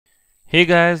Hey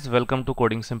guys, welcome to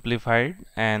Coding Simplified,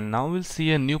 and now we'll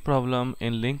see a new problem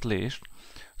in linked list.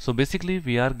 So basically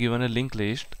we are given a linked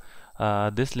list,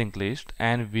 this linked list,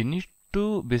 and we need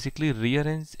to basically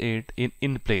rearrange it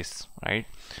in place, right?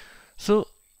 So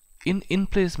in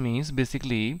place means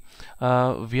basically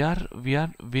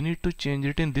we need to change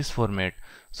it in this format.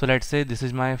 So let's say this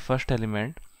is my first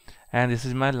element and this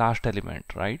is my last element,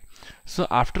 right? So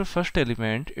after first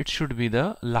element it should be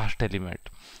the last element.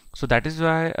 So that is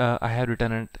why I have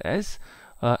written it as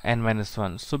n minus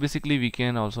 1. So basically we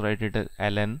can also write it as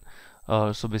ln.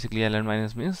 So basically ln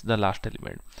minus means the last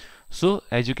element. So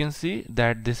as you can see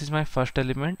that this is my first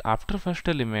element. After first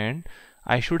element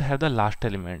I should have the last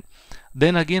element,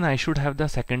 then again I should have the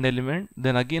second element,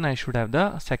 then again I should have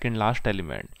the second last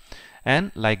element,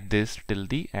 and like this till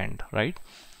the end, right?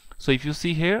 So if you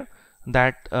see here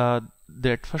that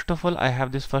that first of all I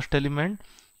have this first element,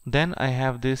 then I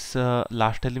have this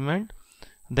last element,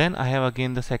 then I have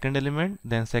again the second element,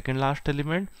 then second last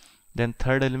element, then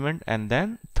third element, and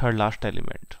then third last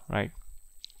element, right?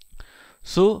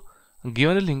 So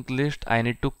given a linked list I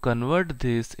need to convert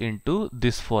this into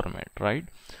this format, right?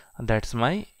 That's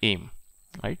my aim,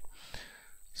 right?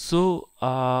 So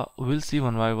we'll see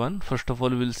one by one. First of all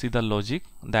we'll see the logic,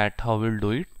 that how we'll do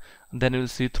it, then we'll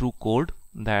see through code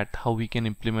that how we can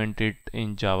implement it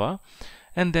in Java,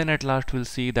 and then at last we'll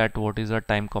see that what is the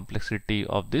time complexity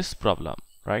of this problem,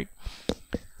 right?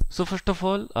 So first of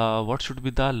all what should be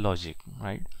the logic,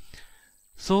 right?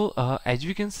 So as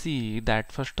we can see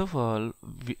that first of all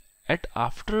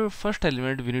after first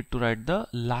element we need to write the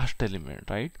last element,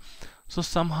 right? So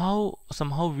somehow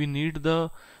we need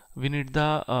the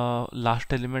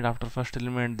last element after first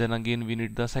element, then again we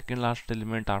need the second last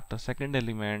element after second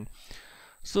element.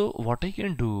 So what I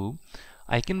can do,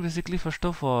 I can basically first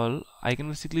of all I can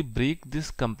basically break this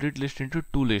complete list into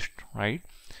two lists, right?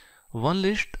 One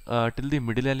list till the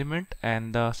middle element,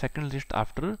 and the second list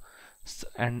after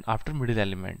middle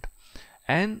element.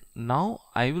 And now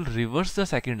I will reverse the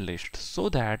second list so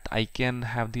that I can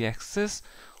have the access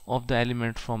of the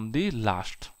element from the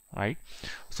last, right?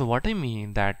 So what I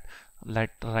mean that,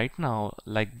 like right now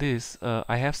like this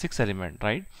I have 6 elements,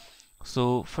 right?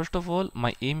 So first of all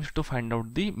my aim is to find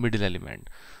out the middle element.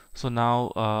 So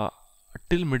now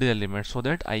till middle element, so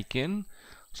that I can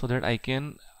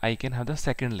have the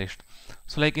second list.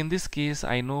 So like in this case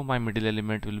I know my middle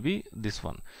element will be this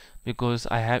one because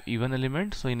I have even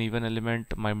element. So in even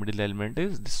element my middle element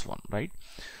is this one, right?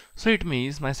 So it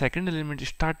means my second element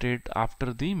started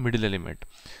after the middle element.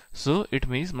 So it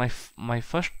means my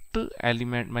first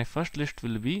element, my first list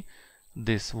will be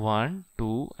this 1,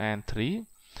 2 and 3,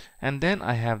 and then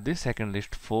I have the second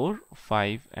list 4,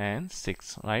 5 and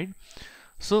 6, right?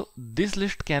 So this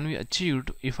list can be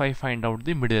achieved if I find out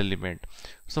the middle element.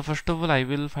 So first of all I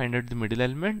will find out the middle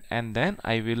element, and then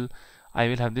I will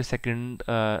have the second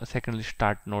list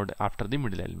start node after the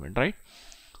middle element, right?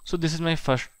 So this is my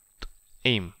first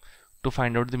aim, to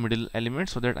find out the middle element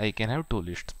so that I can have two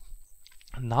lists.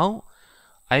 Now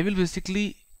I will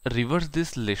basically reverse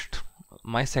this list,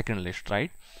 my second list,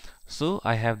 right? So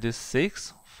I have this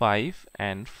 6, 5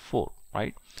 and 4,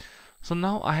 right? So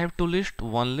now I have two lists,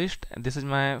 one list, and this is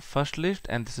my first list,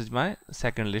 and this is my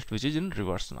second list, which is in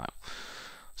reverse now.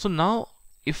 So now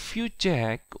if you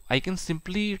check, I can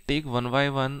simply take one by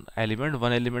one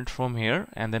element from here,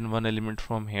 and then one element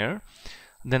from here,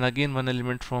 then again one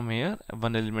element from here,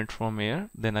 one element from here,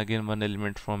 then again one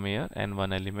element from here, and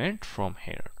one element from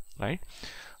here, right?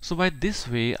 So by this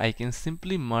way I can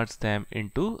simply merge them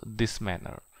into this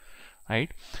manner,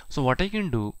 right? So what I can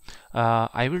do,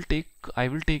 I will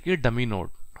take a dummy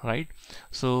node, right?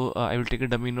 So I will take a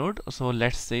dummy node. So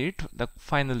let's say it the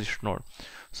finalist node.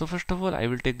 So first of all I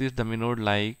will take this dummy node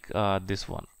like this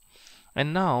one,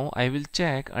 and now I will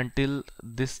check until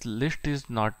this list is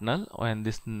not null and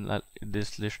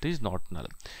this list is not null,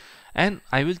 and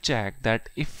I will check that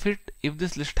if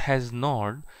this list has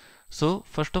node. So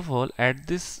first of all add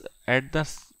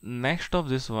the next of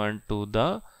this one to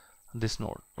this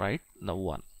node, right? Now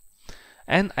 1,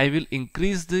 and I will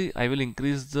increase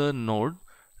the node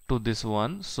to this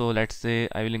one. So let's say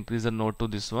I will increase the node to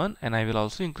this one, and I will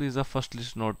also increase the first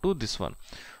list node to this one.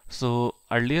 So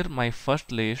earlier my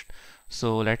first list,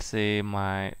 so let's say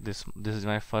this is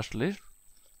my first list,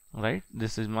 right?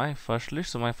 This is my first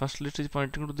list. So my first list is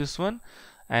pointing to this one,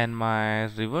 and my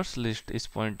reverse list is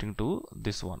pointing to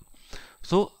this one.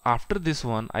 So after this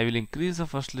one I will increase the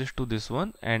first list to this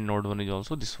one, and node 1 is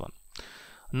also this one.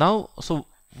 Now so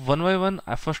one by one,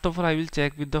 first of all I will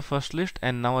check with the first list,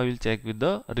 and now I will check with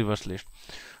the reverse list.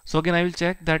 So again I will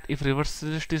check that if reverse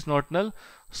list is not null,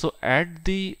 so add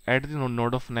the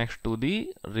node of next to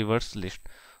the reverse list.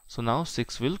 So now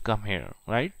 6 will come here,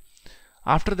 right?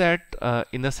 After that,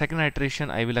 in the second iteration,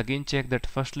 I will again check that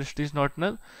first list is not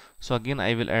null. So again,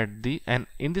 I will add the, and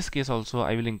in this case also,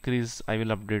 I will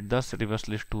update the reverse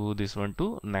list to this one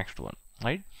to next one,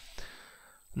 right?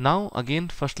 Now again,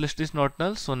 first list is not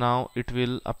null. So now it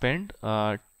will append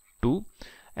 2,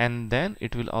 and then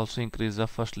it will also increase the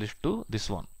first list to this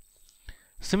one.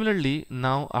 Similarly,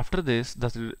 now after this,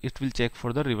 it will check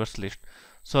for the reverse list.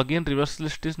 So again, reverse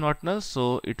list is not null,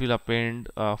 so it will append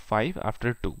 5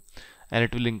 after 2, and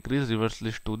it will increase reverse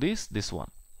list to this one.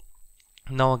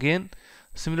 Now again,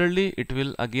 similarly, it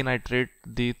will again iterate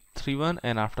the 3 one,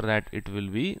 and after that it will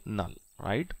be null,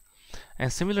 right?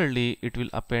 And similarly, it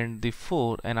will append the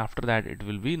 4, and after that it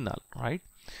will be null, right?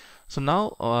 So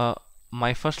now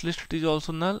my first list is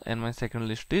also null and my second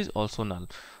list is also null.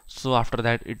 So after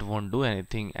that it won't do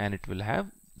anything and it will have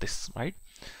this, right?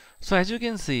 So as you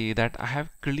can see that I have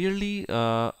clearly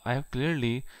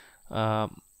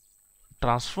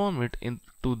transform it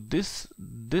into this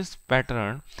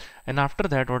pattern, and after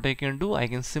that what I can do, I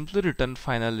can simply return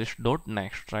final list dot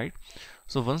next, right?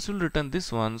 So once you return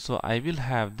this one, so I will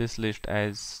have this list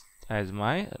as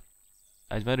my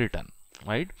return,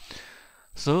 right?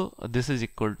 So this is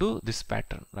equal to this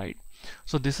pattern, right?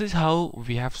 So this is how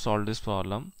we have solved this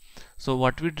problem. So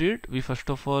what we did, we first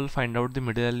of all find out the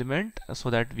middle element so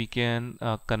that we can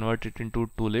convert it into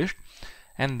two lists,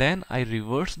 and then I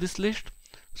reverse this list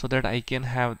so that I can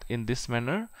have in this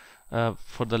manner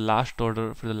for the last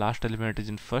element is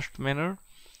in first manner,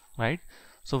 right?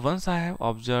 So once I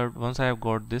have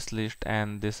got this list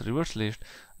and this reverse list,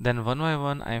 then one by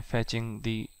one I am fetching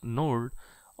the node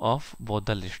of both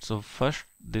the lists. So first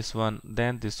this one,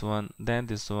 then this one, then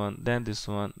this one, then this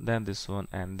one, then this one,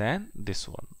 and then this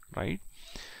one, right?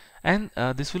 And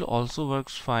this will also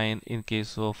works fine in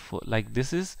case of like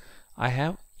this is I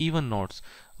have even nodes,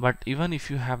 but even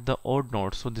if you have the odd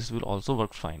nodes, so this will also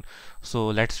work fine. So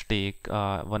let's take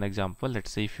one example.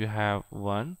 Let's say if you have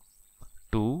 1,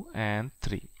 2 and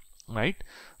 3, right?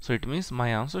 So it means my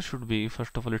answer should be,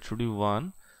 first of all it should be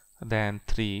 1, then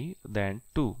 3, then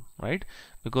 2, right?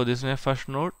 Because this is my first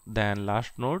node, then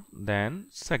last node, then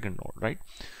second node, right?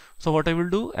 So what I will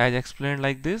do, as explained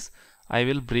like this, I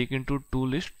will break into two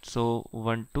lists, so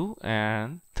 1, 2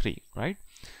 and 3, right?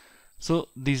 So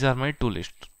these are my two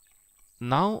lists.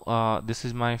 Now this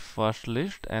is my first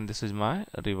list and this is my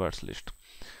reverse list.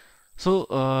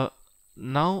 So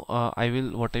now I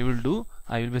will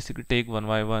basically take one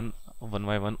by one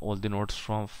all the nodes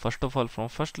from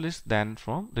first list, then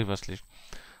from reverse list.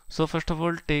 So first of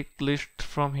all, take list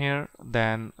from here,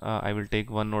 then I will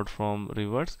take one node from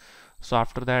reverse. So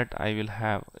after that I will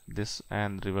have this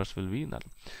and reverse will be null.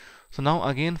 So now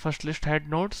again first list had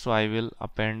nodes, so I will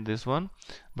append this one,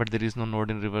 but there is no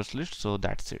node in reverse list, so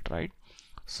that's it, right?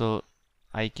 So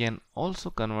I can also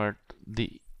convert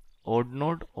the odd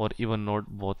node or even node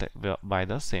both by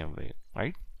the same way,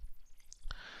 right?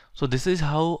 So this is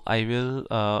how I will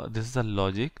this is the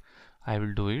logic I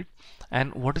will do it.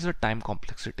 And what is the time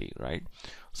complexity, right?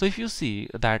 So if you see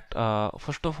that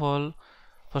first of all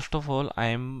I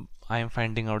am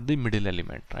finding out the middle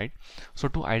element, right? So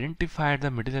to identify the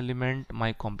middle element,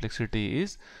 my complexity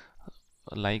is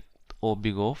like O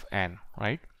big of n,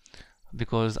 right?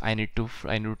 Because I need to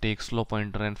take slow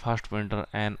pointer and fast pointer,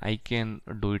 and I can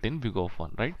do it in big of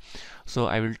 1, right? So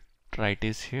I will write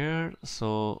this here.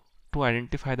 So to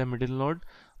identify the middle node,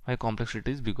 my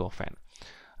complexity is big of n.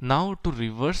 Now to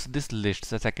reverse this list,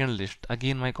 the second list,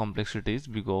 again my complexity is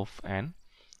big of n,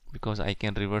 because I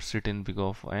can reverse it in big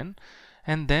of n.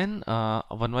 And then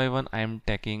one by one I am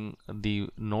taking the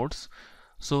nodes.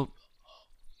 So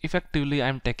effectively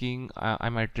I'm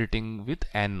iterating with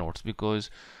n nodes, because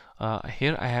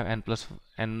here I have n plus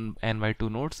n by 2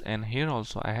 nodes, and here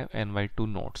also I have n by 2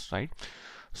 nodes, right?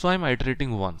 So I'm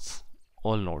iterating once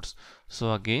all nodes.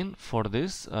 So again for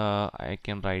this I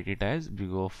can write it as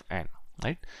big of n,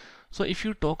 right? So if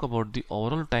you talk about the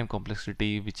overall time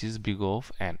complexity, which is big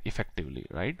of n effectively,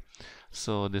 right?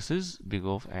 So this is big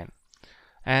of n.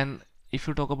 And if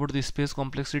you talk about the space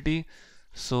complexity,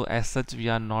 so as such we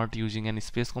are not using any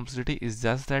space complexity. It's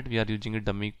just that we are using a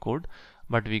dummy code,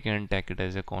 but we can take it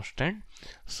as a constant.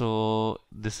 So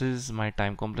this is my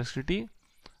time complexity,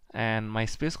 and my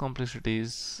space complexity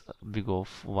is big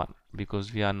of 1,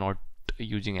 because we are not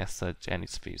using as such any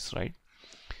space, right?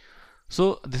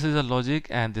 So this is the logic,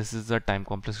 and this is the time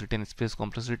complexity and space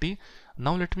complexity.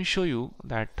 Now let me show you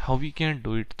that how we can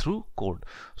do it through code.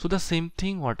 So the same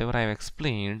thing whatever I have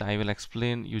explained, I will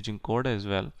explain using code as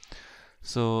well.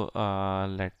 So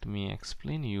let me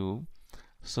explain you.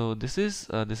 So this is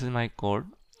my code.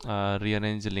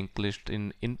 rearrange linked list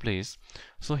in place.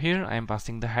 So here I am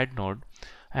passing the head node,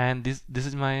 and this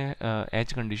is my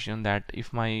edge condition, that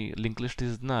if my linked list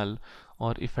is null,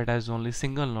 or if it has only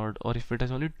single node, or if it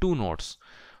has only two nodes,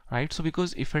 right? So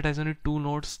because if it has only two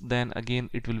nodes, then again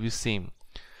it will be same.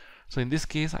 So in this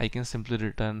case I can simply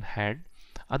return head.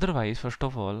 Otherwise, first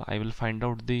of all, I will find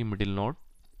out the middle node,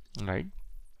 right?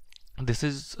 This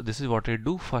is what I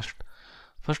do first.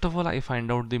 First of all, I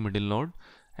find out the middle node,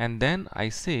 and then I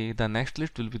say the next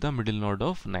list will be the middle node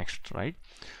of next, right?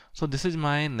 So this is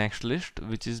my next list,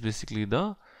 which is basically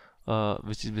the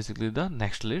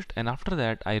next list, and after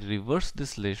that I reverse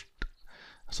this list.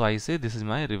 So I say this is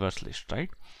my reverse list, right?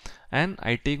 And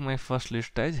I take my first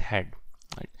list as head,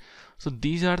 right? So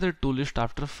these are the two lists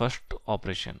after first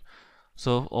operation.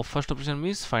 So first operation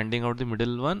means finding out the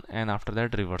middle one, and after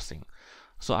that reversing.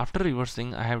 So after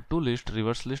reversing, I have two lists,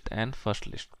 reverse list and first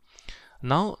list.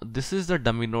 Now this is the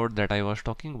dummy node that I was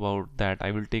talking about, that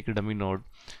I will take a dummy node,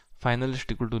 final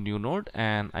list equal to new node,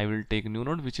 and I will take new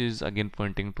node, which is again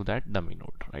pointing to that dummy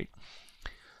node, right?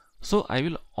 So I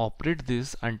will operate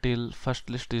this until first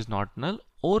list is not null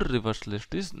or reverse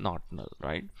list is not null,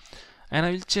 right? And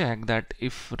I will check that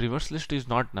if reverse list is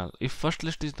not null, if first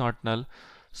list is not null,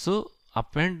 so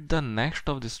append the next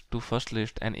of this to first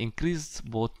list and increase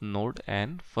both node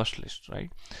and first list,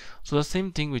 right? So the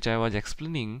same thing which I was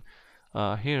explaining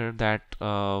here, that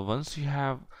once you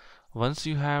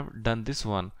have done this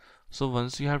one, so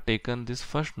once you have taken this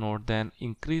first node, then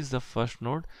increase the first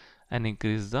node and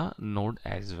increase the node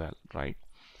as well, right?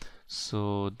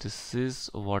 So this is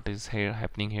what is here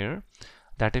happening here,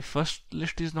 that if first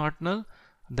list is not null,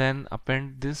 then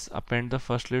append the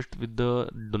first list with the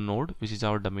node, which is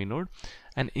our dummy node,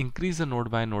 and increase the node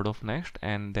by node of next,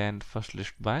 and then first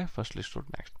list by first list of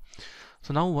next.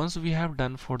 So now once we have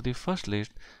done for the first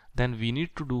list, then we need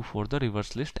to do for the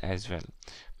reverse list as well,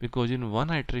 because in one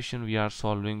iteration we are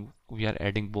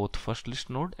adding both first list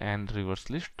node and reverse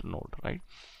list node, right?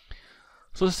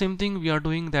 So the same thing we are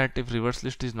doing, that if reverse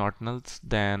list is not null,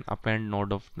 then append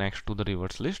node of next to the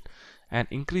reverse list and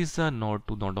increase the node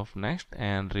to node of next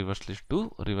and reverse list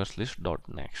to reverse list dot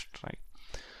next, right?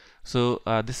 So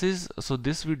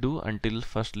this we do until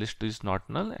first list is not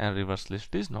null and reverse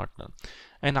list is not null,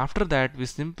 and after that we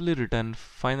simply return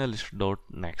final list dot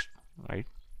next, right?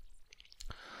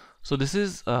 So this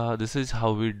is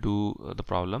how we do the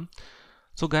problem.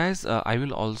 So guys, I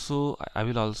will also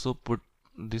put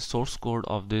the source code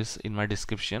of this in my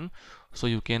description, so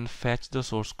you can fetch the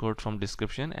source code from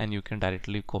description and you can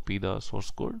directly copy the source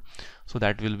code, so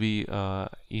that will be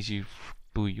easy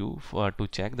to you to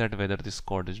check that whether this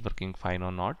code is working fine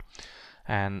or not.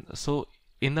 And so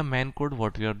in the main code,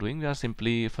 what we are doing, we are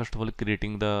simply first of all we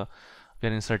are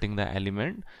inserting the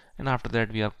element, and after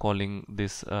that we are calling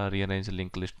this rearrange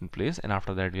linked list in place, and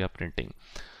after that we are printing.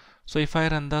 So if I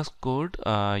run this code,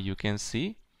 you can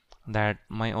see that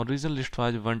my original list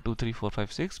was 1 2 3 4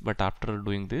 5 6, but after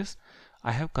doing this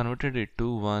I have converted it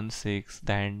to 1 6,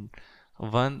 then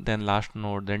 1, then last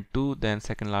node, then 2, then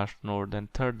second last node, then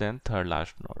third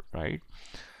last node, right?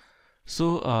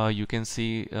 So you can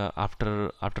see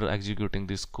after executing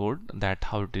this code, that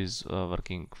how it is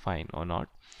working fine or not,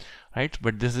 right?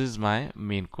 But this is my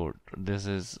main code. This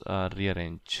is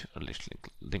rearrange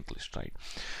linked list, right?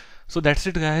 So that's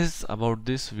it guys about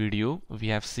this video. We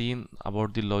have seen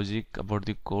about the logic, about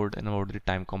the code, and about the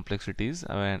time complexities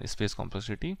and space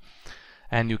complexity.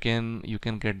 And you can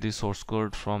get the source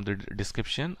code from the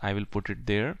description. I will put it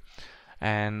there.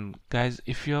 And guys,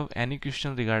 if you have any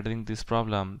question regarding this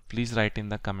problem, please write in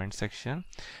the comment section.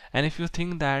 And if you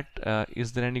think that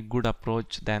is there any good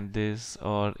approach than this,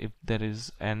 or if there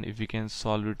is, and if we can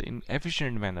solve it in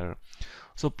efficient manner,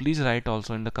 so please write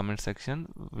also in the comment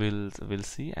section. We'll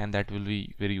see, and that will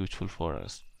be very useful for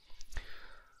us.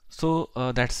 So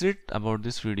that's it about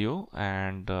this video,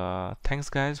 and thanks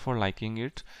guys for liking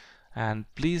it, and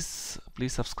please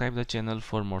subscribe the channel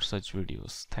for more such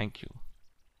videos. Thank you.